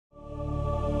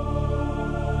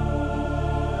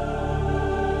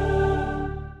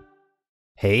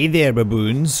Hey there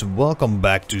baboons, welcome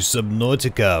back to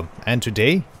Subnautica, and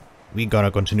today we're gonna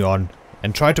continue on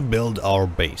and try to build our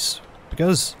base,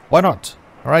 because why not?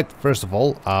 Alright, first of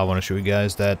all I want to show you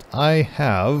guys that I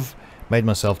have made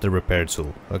myself the repair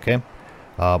tool, okay?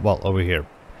 Well, over here.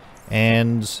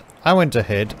 And I went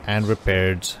ahead and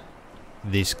repaired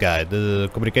this guy, the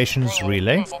communications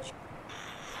relay.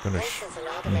 This is an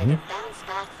automated bounce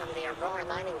back from the Aurora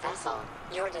mining vessel.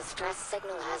 Your distress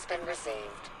signal has been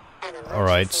received.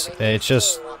 Alright, it's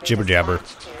just jibber jabber.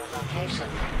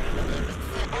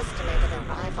 Estimated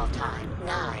arrival time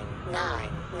 9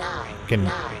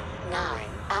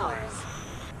 hours.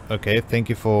 Okay, thank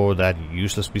you for that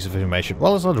useless piece of information.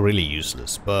 Well, it's not really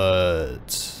useless,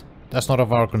 but that's not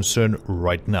of our concern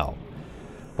right now.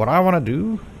 What I want to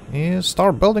do is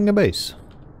start building a base,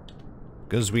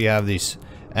 because we have these.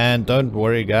 And don't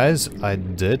worry guys, I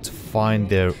did find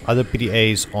their other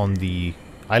PDAs on the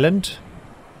island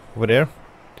over there,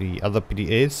 the other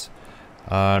PDAs,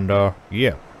 and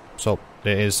yeah, so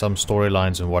there is some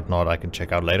storylines and whatnot I can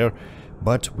check out later,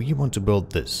 but we want to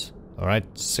build this. Alright,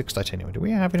 6 titanium. Do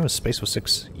we have enough space for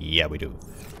 6? Yeah, we do.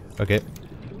 Okay,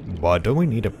 but don't we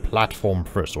need a platform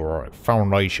first, or a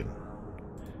foundation?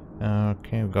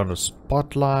 Okay, we got a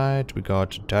spotlight, we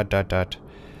got that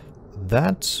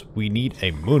we need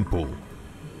a moon pool.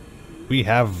 We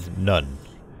have none.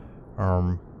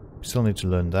 Still need to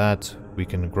learn that. We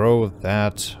can grow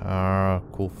that.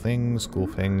 Cool things.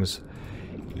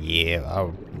 Yeah, I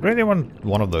really want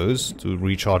one of those to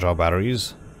recharge our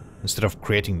batteries. Instead of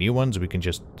creating new ones, we can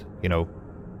just, you know,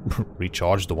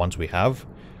 recharge the ones we have.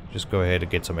 Just go ahead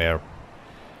and get some air.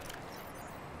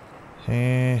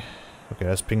 Okay,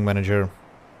 that's ping manager.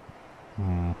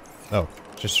 Oh,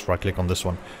 just right click on this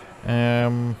one. I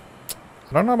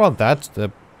don't know about that.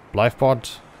 The life pod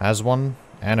has one,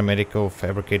 and a medical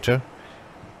fabricator,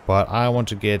 but I want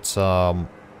to get some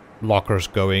lockers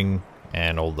going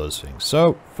and all those things.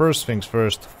 So first things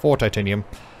first, 4 titanium.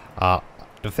 The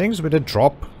things we did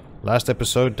drop last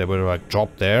episode, they were like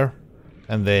dropped there,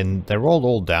 and then they rolled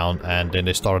all down, and then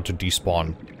they started to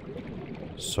despawn.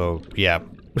 So yeah,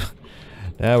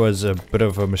 that was a bit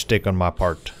of a mistake on my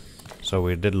part. So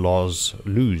we did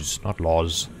lose, not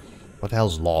laws. What the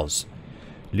hell's laws?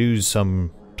 Lose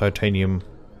some titanium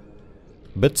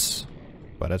bits,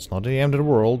 but that's not the end of the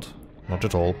world, not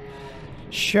at all.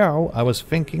 So I was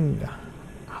thinking,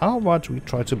 how about we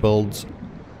try to build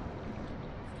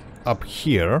up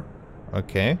here?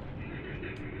 Okay,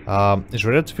 it's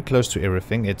relatively close to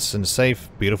everything. It's in a safe,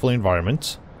 beautiful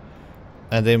environment,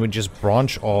 and then we just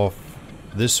branch off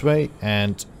this way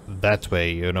and that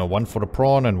way. You know, one for the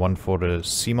prawn and one for the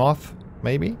sea moth,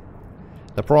 maybe.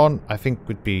 The prawn, I think,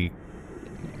 would be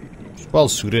well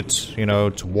suited, you know,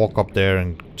 to walk up there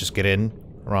and just get in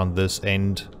around this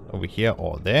end over here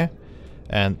or there.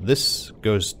 And this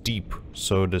goes deep,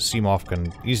 so the sea moth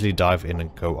can easily dive in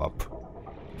and go up.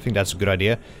 I think that's a good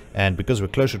idea. And because we're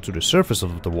closer to the surface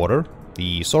of the water,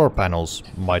 the solar panels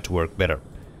might work better.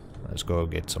 Let's go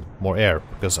get some more air,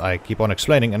 because I keep on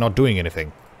explaining and not doing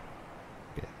anything.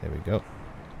 Okay, there we go.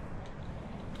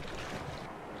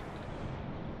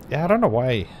 Yeah, I don't know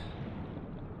why.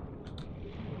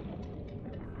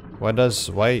 Why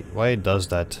it does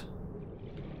that?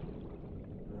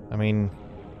 I mean,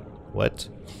 what?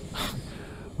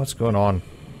 What's going on?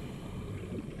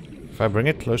 If I bring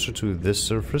it closer to this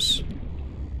surface,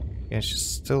 yeah, she's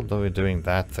still doing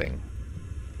that thing.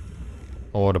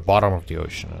 Or the bottom of the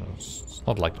ocean. It's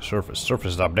not like the surface.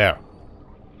 Surface is up there.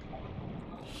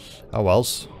 Oh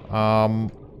wells.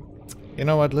 You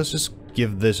know what? Let's just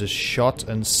give this a shot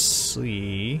and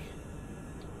see.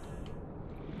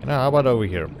 You know, how about over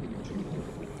here?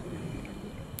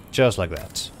 Just like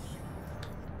that.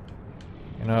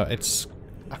 You know, it's...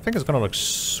 I think it's gonna look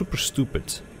super stupid,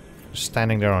 just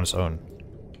standing there on its own.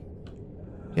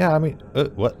 Yeah, I mean...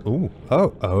 what? Ooh.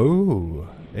 Oh.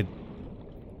 It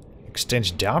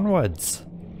extends downwards.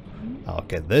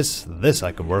 Okay, this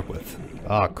I can work with.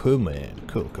 Ah, cool, man.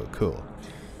 Cool.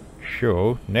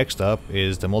 So, next up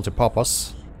is the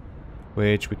multipurpose,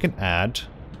 which we can add.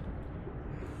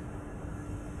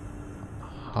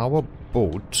 How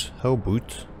about,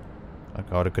 like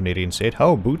how the Canadian said,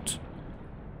 how about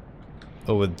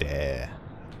over there?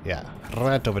 Yeah,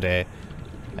 right over there.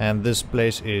 And this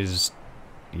place is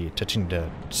touching the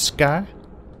sky.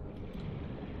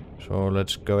 So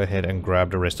let's go ahead and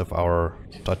grab the rest of our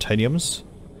titaniums.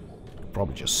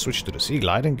 Probably just switch to the sea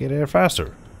glide and get there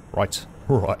faster. Right.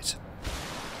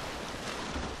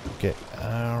 Okay,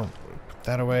 put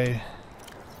that away.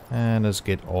 And let's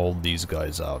get all these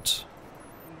guys out.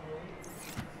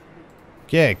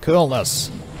 Okay, coolness.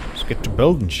 Let's get to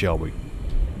building, shall we?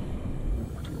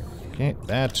 Okay,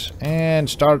 that. And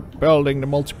start building the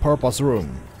multipurpose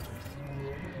room.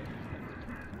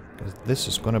 Because this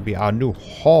is gonna be our new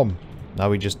home.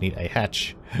 Now we just need a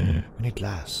hatch. We need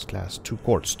glass. 2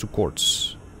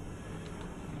 quartz.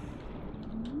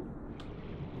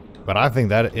 But I think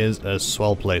that is a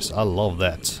swell place. I love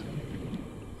that.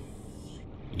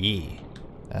 Yeah,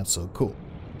 that's so cool.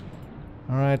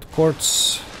 Alright,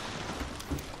 quartz.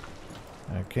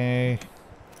 Okay.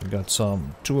 We got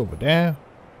some 2 over there.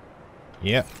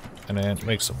 Yeah. And then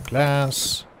make some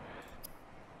glass.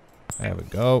 There we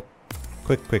go.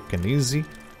 Quick and easy.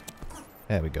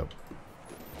 There we go.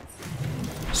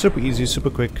 Super easy, super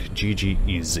quick, GG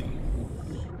easy.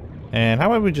 And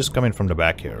how about we just come in from the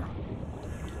back here?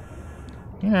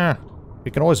 Yeah,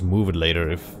 we can always move it later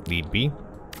if need be.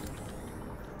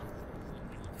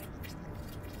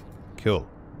 Cool,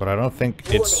 but I don't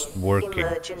think it's working.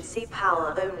 Emergency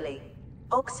power only.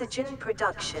 Oxygen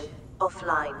production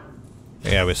offline.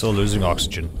 Yeah, we're still losing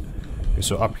oxygen. Okay,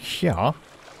 so up here.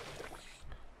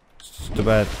 It's too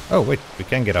bad. Oh wait, we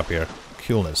can get up here.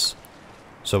 Coolness.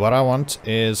 So what I want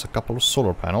is a couple of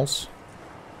solar panels.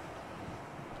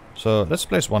 So let's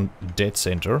place one dead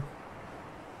center.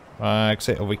 Like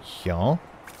say over here.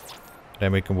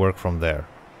 Then we can work from there.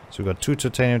 So we got 2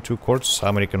 titanium, 2 quartz.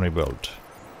 How many can we build?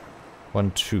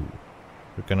 1, 2.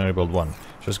 We can only build 1.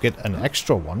 Just get an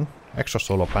extra one. Extra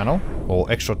solar panel.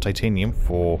 Or extra titanium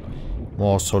for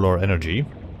more solar energy.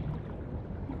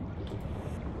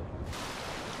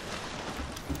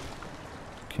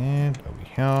 Okay, over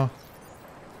here.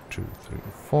 2, 3,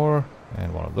 4.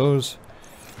 And one of those.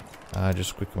 I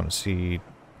just quickly want to see.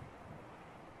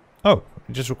 Oh,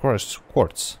 it just requires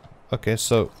quartz. Okay,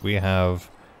 so we have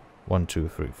 1, 2,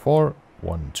 3, 4.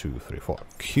 1, 2, 3, 4.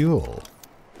 Cool.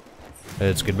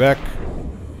 Let's get back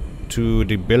to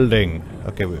the building.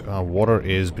 Okay, our water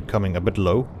is becoming a bit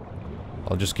low.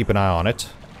 I'll just keep an eye on it.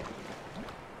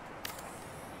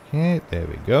 Okay, there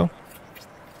we go.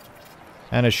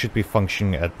 And it should be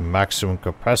functioning at maximum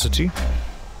capacity.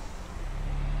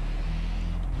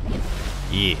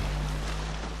 Yeah.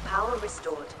 Power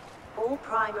restored. All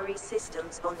primary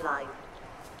systems online.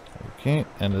 Okay,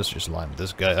 and let's just line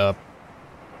this guy up.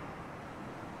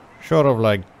 Sort of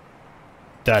like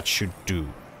that should do.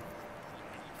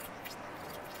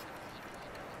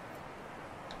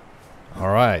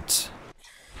 Alright.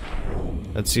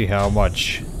 Let's see how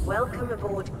much. Welcome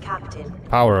aboard, Captain.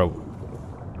 Power.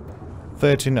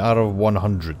 13 out of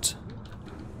 100.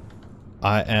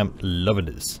 I am loving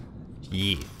this.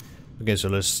 Yeah. Okay, so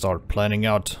let's start planning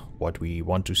out what we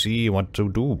want to see, what to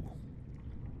do.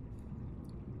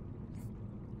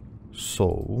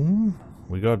 So,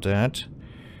 we got that.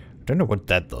 Don't know what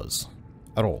that does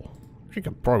at all. You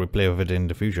can probably play with it in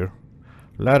the future.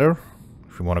 Ladder,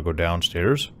 if you want to go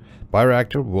downstairs.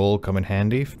 Bioreactor will come in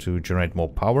handy to generate more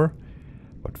power.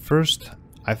 But first,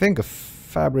 I think a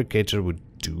fabricator would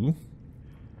do.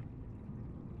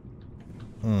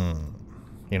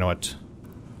 You know what?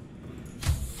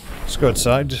 Let's go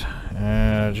outside.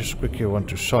 Just quickly want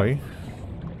to show.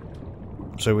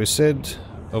 So we said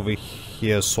over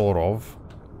here, sort of,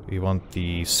 we want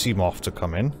the CMOF to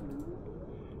come in.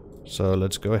 So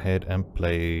let's go ahead and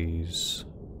place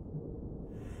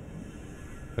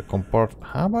a compart.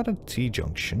 How about a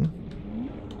T-junction?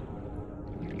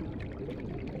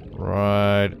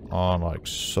 Right on, like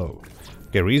so.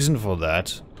 Okay, reason for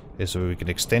that is so we can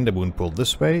extend the moon pool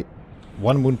this way,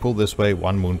 one moon pool this way,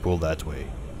 one moon pool that way.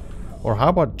 Or how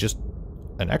about just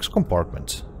an X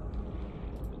compartment?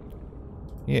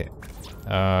 Yeah.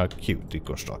 Q,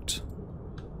 deconstruct.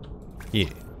 Yeah.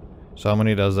 So how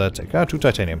many does that take? 2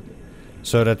 titanium.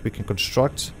 So that we can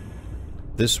construct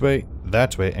this way,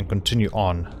 that way, and continue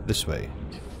on this way.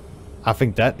 I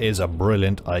think that is a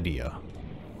brilliant idea.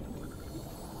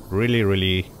 Really,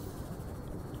 really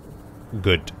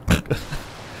good.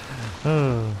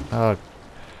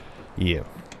 Yeah,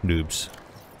 noobs.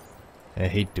 I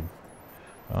hate them.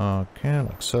 Okay,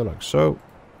 like so, like so.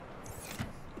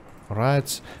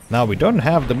 Right. Now we don't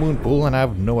have the moon pool and I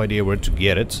have no idea where to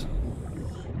get it.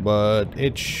 But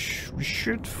we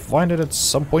should find it at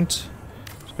some point.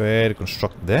 Let's go ahead and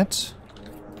construct that.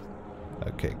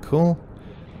 Okay, cool.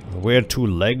 Wear 2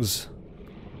 legs.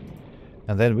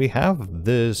 And then we have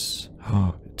this.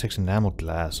 Oh, it takes enamel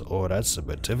glass. Oh, that's a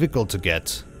bit difficult to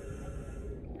get.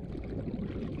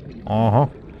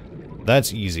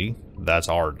 That's easy. That's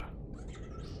hard.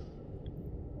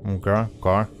 Okay,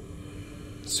 car.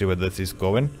 Let's see where this is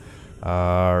going.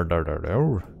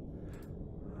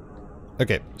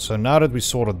 Okay, so now that we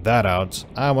sorted that out,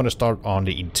 I want to start on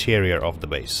the interior of the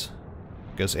base.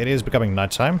 Because it is becoming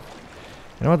nighttime.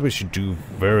 You know what we should do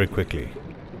very quickly?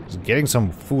 Just getting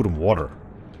some food and water.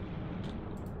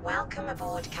 Welcome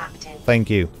aboard, Captain. Thank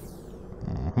you.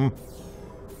 I'm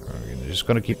just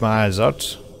gonna keep my eyes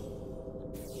out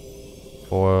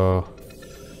for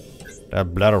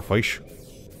that bladderfish.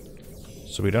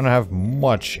 So we don't have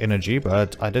much energy,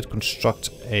 but I did construct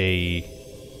a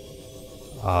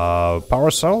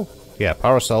power cell. Yeah,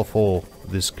 power cell for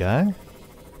this guy.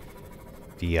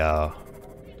 The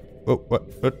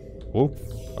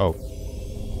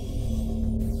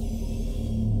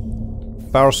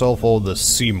power cell for the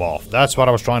sea moth. That's what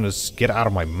I was trying to get out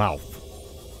of my mouth.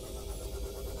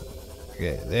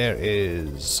 Okay, there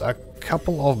is a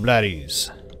couple of bladdies.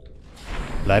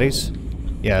 Bladdies?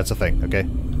 Yeah, it's a thing. Okay.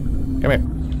 Come here.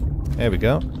 There we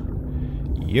go.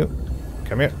 You.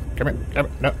 Come here. Come here. Come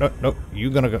here. No, no, no. You're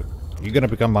gonna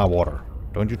become my water.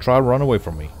 Don't you try to run away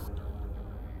from me.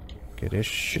 Okay, there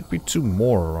should be 2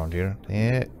 more around here.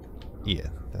 Yeah. Yeah.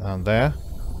 Down there.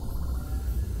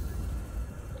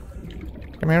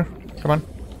 Come here. Come on.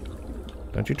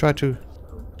 Don't you try to...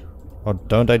 Or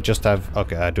don't I just have...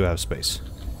 Okay, I do have space.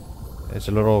 It's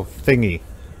a little thingy.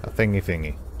 A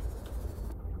thingy.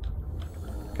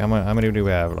 Come on, how many do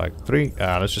we have? Like 3?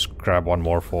 Let's just grab 1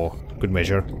 more for good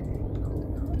measure.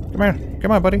 Come here.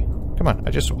 Come on, buddy. Come on.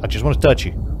 I just want to touch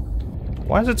you.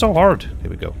 Why is it so hard? Here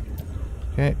we go.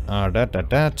 Okay,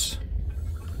 that.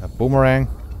 A boomerang.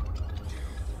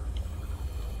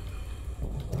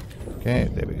 Okay,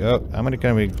 there we go. How many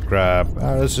can we grab?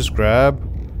 Let's just grab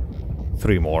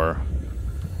 3 more.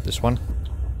 This one.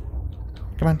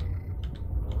 Come on.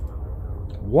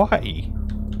 Why?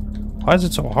 Why is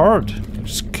it so hard? I'm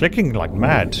just clicking like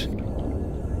mad.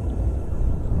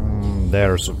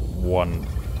 There's 1.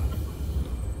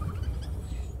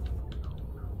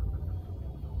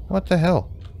 What the hell?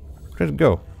 Where'd it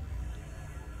go?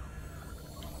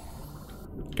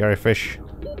 Gary Fish.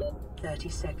 30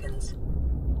 seconds.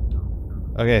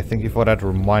 Okay, thank you for that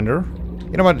reminder.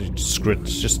 You know what? Screw it.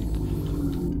 It's just...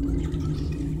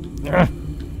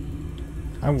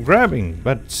 I'm grabbing,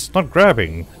 but it's not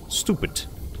grabbing. Stupid.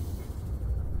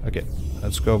 Okay,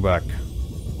 let's go back.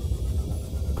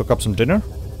 Cook up some dinner,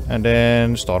 and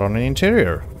then start on the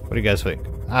interior. What do you guys think?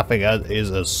 I think that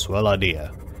is a swell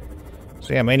idea.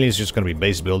 So yeah, mainly it's just gonna be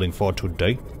base building for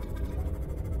today.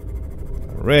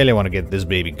 I really want to get this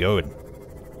baby going.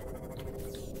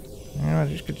 Yeah,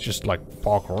 you could just like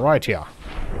park right here.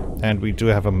 And we do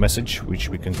have a message which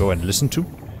we can go and listen to.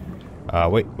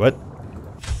 Wait, what?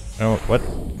 Oh, what?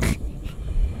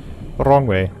 The wrong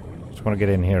way. Just want to get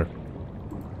in here.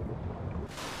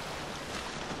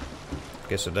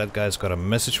 Okay, so that guy's got a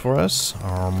message for us.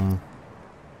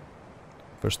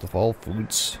 First of all,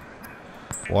 foods.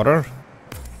 Water.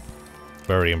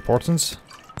 Very important.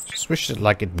 Just wish it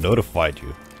like it notified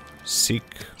you. Seek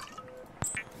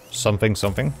something.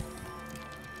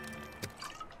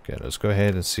 Okay, let's go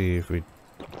ahead and see if we...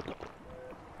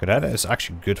 Okay, that is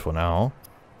actually good for now.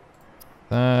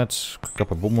 That's... Cook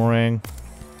up a boomerang.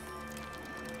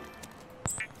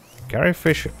 Gary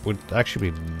Fish would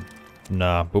actually be...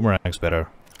 Nah, boomerang's better.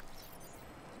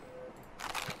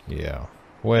 Yeah,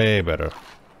 way better.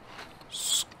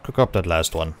 Let's cook up that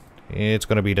last one. It's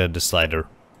gonna be the decider.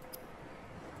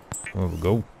 There we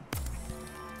go.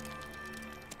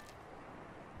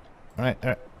 Alright,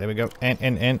 there we go.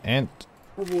 And...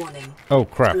 Warning. Oh,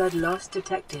 crap. Blood loss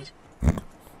detected.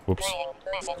 Whoops.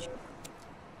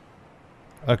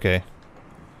 Okay.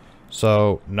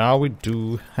 So, now we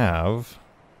do have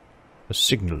a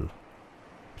signal.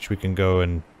 Which we can go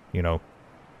and, you know,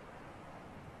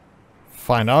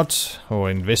 find out or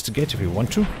investigate if we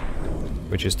want to.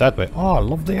 Which is that way. Oh, I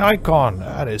love the icon.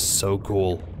 That is so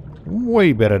cool.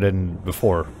 Way better than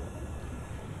before.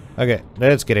 Okay,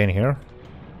 let's get in here.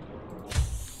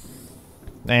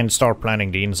 And start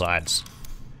planning the insides.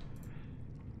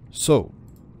 So,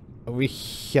 over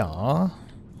here.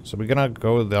 So we're gonna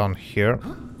go down here.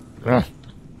 What's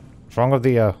wrong with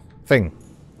the thing?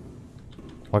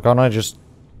 Why can't I just...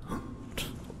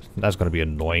 That's gonna be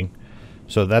annoying.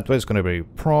 So that way it's gonna be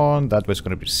prawn, that way it's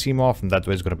gonna be sea moth, and that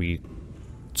way it's gonna be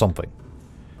something.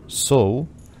 So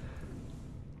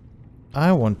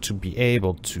I want to be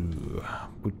able to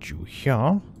put you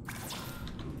here.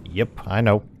 Yep, I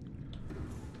know.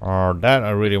 Or that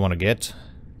I really want to get.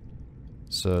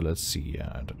 So let's see.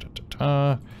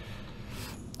 A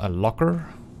locker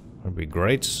would be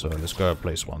great. So let's go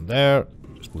place one there.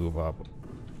 Just move up.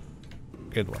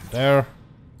 Get one there.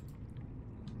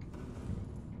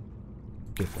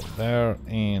 Get one there.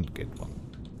 And get one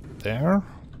there.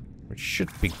 Which should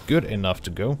be good enough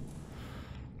to go.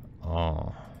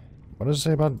 Oh. What does it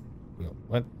say about...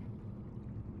 What?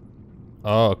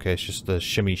 Oh, okay. It's just the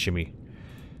shimmy.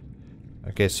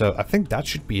 Okay, so I think that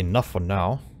should be enough for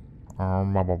now.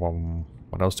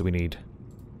 What else do we need?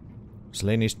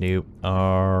 Miscellaneous new.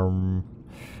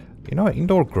 You know,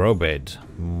 indoor grow bed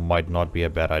might not be a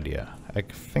bad idea. I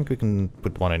think we can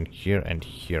put one in here and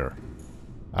here.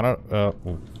 I don't,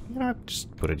 you know,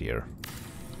 just put it here.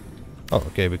 Oh,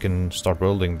 okay, we can start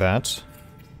building that.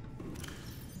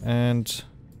 And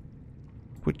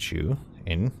put you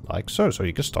in like so, so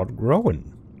you can start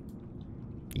growing.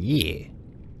 Yeah.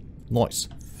 Nice.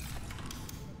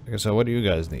 Okay, so what do you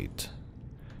guys need?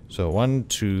 So 1,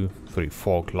 2, 3,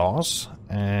 4 glass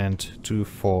and 2,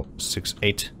 4, 6,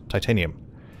 8 titanium.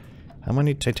 How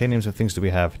many titaniums and things do we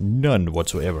have? None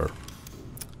whatsoever.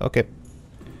 Okay.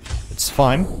 It's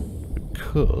fine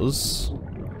because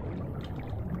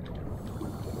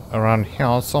around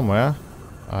here somewhere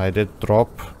I did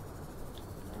drop.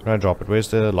 Where did I drop it? Where's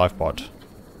the life pod?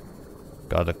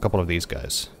 Got a couple of these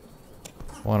guys.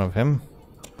 One of him.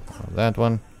 One of that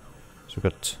one. So we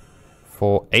got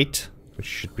 4, 8, which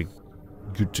should be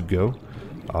good to go.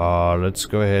 Let's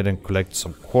go ahead and collect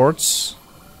some quartz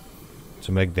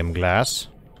to make them glass.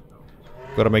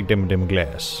 Gotta make them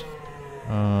glass.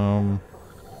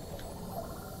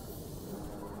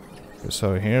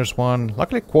 So here's one.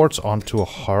 Luckily quartz aren't too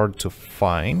hard to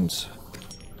find.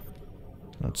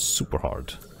 Not super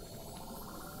hard.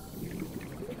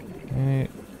 Okay,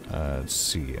 let's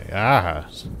see.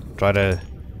 Try to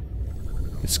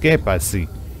escape, I see.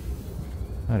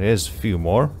 There's a few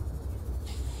more.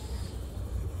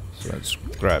 So let's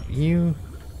grab you.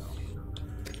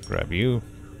 Grab you.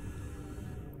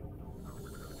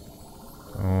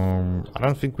 I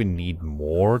don't think we need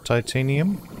more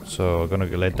titanium, so I'm gonna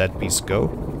let that piece go.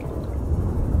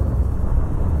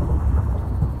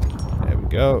 There we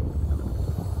go.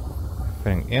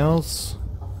 Anything else?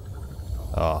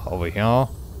 Over here.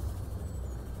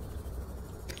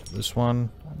 This one.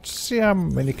 Let's see how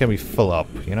many can we fill up,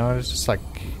 you know, it's just like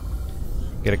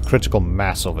get a critical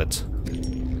mass of it.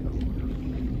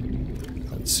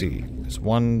 Let's see. It's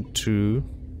 1, 2.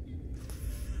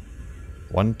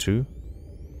 1, 2.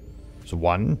 So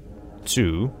 1,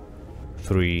 2,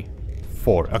 3,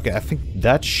 4. Okay, I think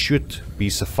that should be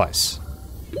suffice.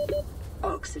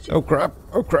 Oxygen. Oh crap!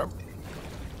 Oh crap!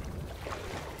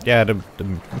 Yeah,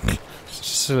 it's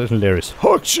just hilarious.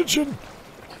 Oxygen.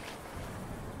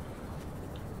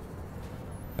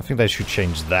 I think they should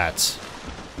change that.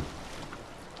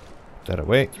 Put that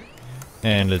away,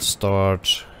 and let's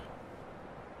start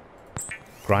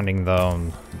grinding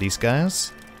down these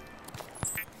guys.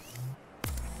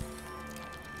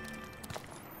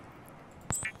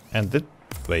 And the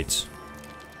wait.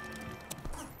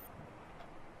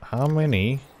 How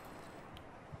many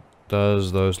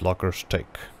does those lockers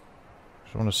take?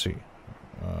 Just want to see.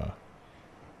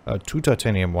 2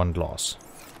 titanium, 1 glass.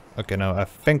 Okay, now I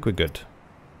think we're good.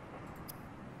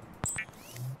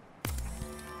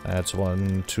 That's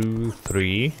 1, 2,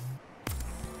 3,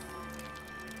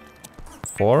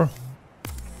 4.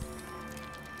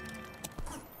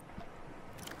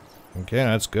 Okay,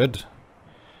 that's good.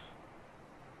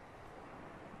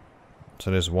 So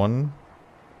there's 1,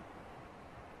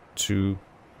 2,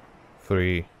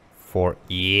 3, 4.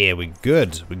 Yeah, we're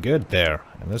good. We're good there.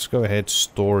 And let's go ahead,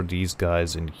 store these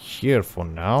guys in here for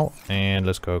now. And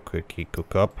let's go quickly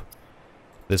cook up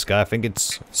this guy. I think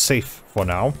it's safe for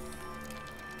now.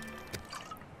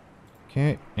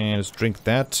 Okay, and let's drink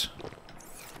that.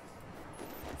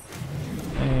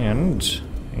 And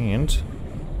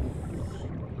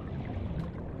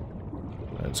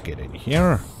let's get in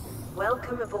here.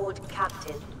 Welcome aboard,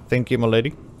 Captain. Thank you, my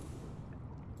lady.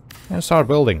 And start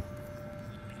building.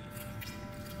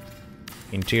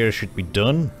 Interior should be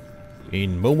done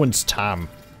in moments time.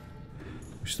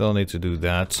 We still need to do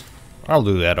that. I'll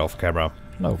do that off camera.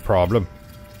 No problem.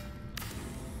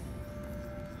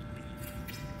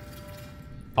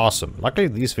 Awesome. Luckily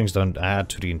these things don't add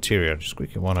to the interior. Just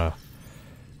quickly wanna...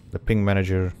 The ping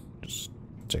manager. Just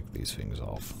take these things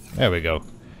off. There we go.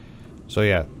 So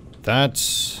yeah,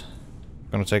 that's...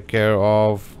 Gonna take care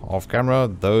of off camera.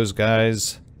 Those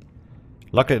guys.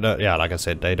 Luckily, yeah, like I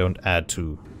said, they don't add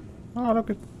to. Oh, look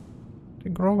at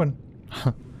they're growing.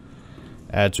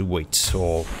 Add to weight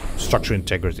or structure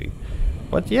integrity.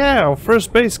 But yeah, our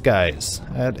first base, guys.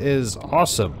 That is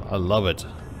awesome. I love it.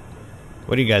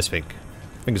 What do you guys think?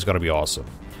 I think it's gonna be awesome.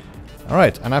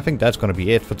 Alright, and I think that's gonna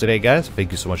be it for today, guys.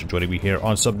 Thank you so much for joining me here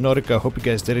on Subnautica. Hope you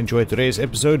guys did enjoy today's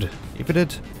episode. If you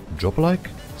did, drop a like.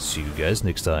 See you guys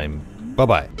next time.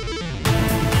 Bye-bye.